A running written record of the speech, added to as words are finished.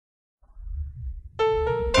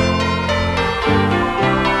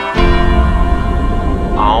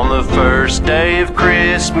first day of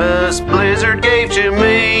Christmas, Blizzard gave to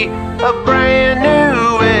me a brand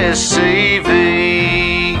new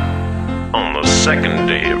SCV. On the second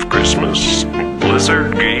day of Christmas,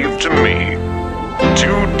 Blizzard gave to me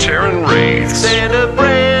 2 Terran Wraiths and a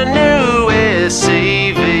brand new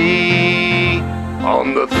SCV.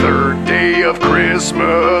 On the third day of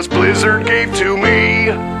Christmas, Blizzard gave to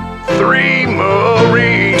me 3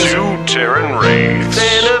 Marines, 2 Terran Wraiths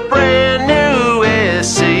and a brand new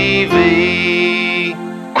SCV.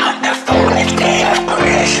 On the fourth day of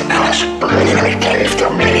Christmas, Blizzard gave to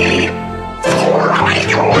me 4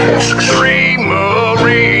 Hydralisks, 3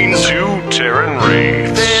 Marines, 2 Terran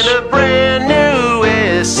Wraiths and a brand new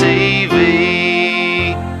SCV.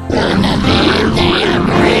 On the fifth day of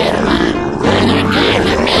Christmas, Blizzard gave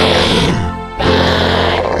to me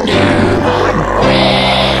 5 newborn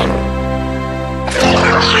friends,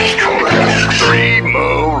 4 Hydralisks, 3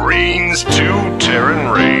 Marines, 2 Terran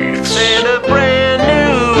Wraiths And a brand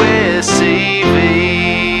new SCV.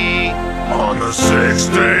 On the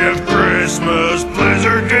sixth day of Christmas,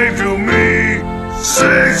 Blizzard gave to me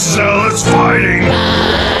 6 zealots fighting, 4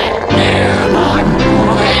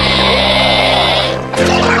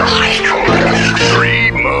 Hydralisks,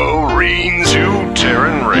 3 Marines, 2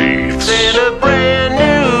 Terran Wraiths And a brand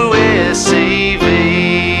new SCV.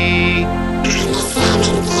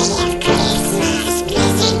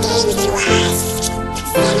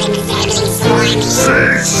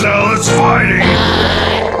 Six zealots fighting, 4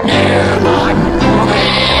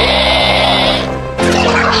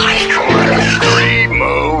 Hydralisks, 3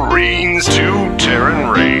 Marines, 2 Terran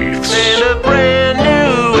Wraiths And a brand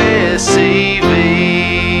new SCV.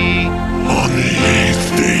 On the 8th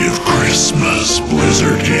day of Christmas,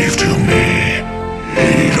 Blizzard gave to me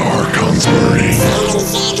 8 Archons burning,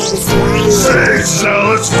 6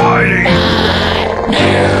 zealots fighting,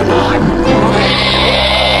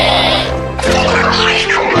 4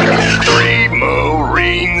 Hydralisks, 3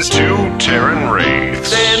 Marines, 2 Terran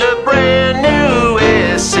Wraiths And a brand new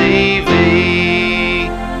SCV.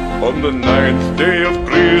 On the 9th day of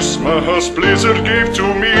Christmas, Blizzard gave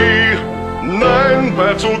to me 9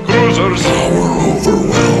 battle cruisers, power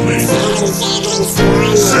overwhelming,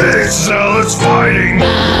 6 zealots fighting, 4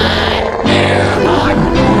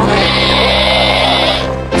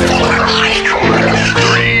 Hydralisks,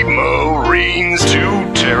 3 Marines,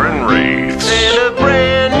 2 Terran Wraiths And a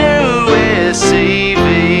brand new SCV.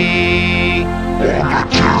 On the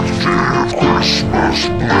 10th day of Christmas,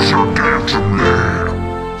 Blizzard gave to me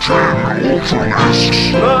 10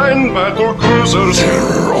 Ultralisks, 9 battle cruisers,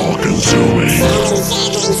 terror all-consuming,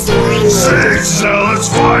 6 zealots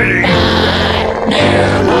fighting, 4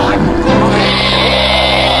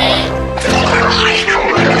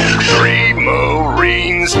 Hydralisks, 3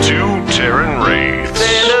 Marines, 2 Terran Wraiths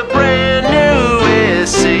And a brand new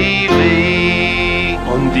SCV.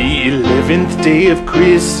 On the 11th day of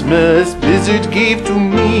Christmas, Blizzard gave to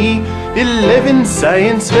me 11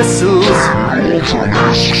 science vessels,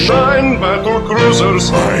 9 battle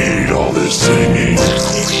cruisers. I hate all this singing.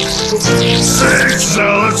 6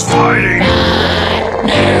 zealots fighting, 4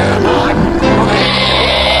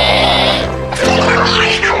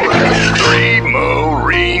 Hydralisks, 3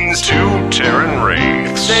 Marines, 2 Terran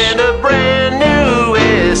Wraiths And a brand new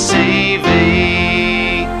SCV.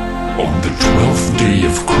 On the 12th day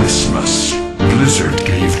of Christmas, Blizzard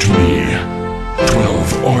gave to me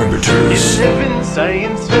 12 Arbiters, 11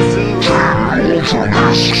 science vessels,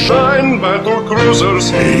 9 battle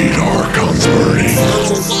cruisers, 8 Archons burning,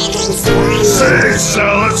 6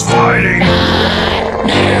 zealots fighting, 4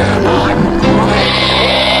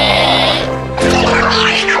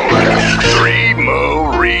 Hydralisks, 3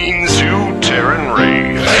 Marines, 2 Terran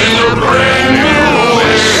Wraiths And a brand new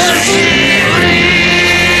SCV.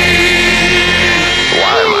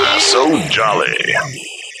 Why am I so jolly?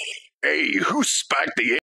 Hey, who spiked the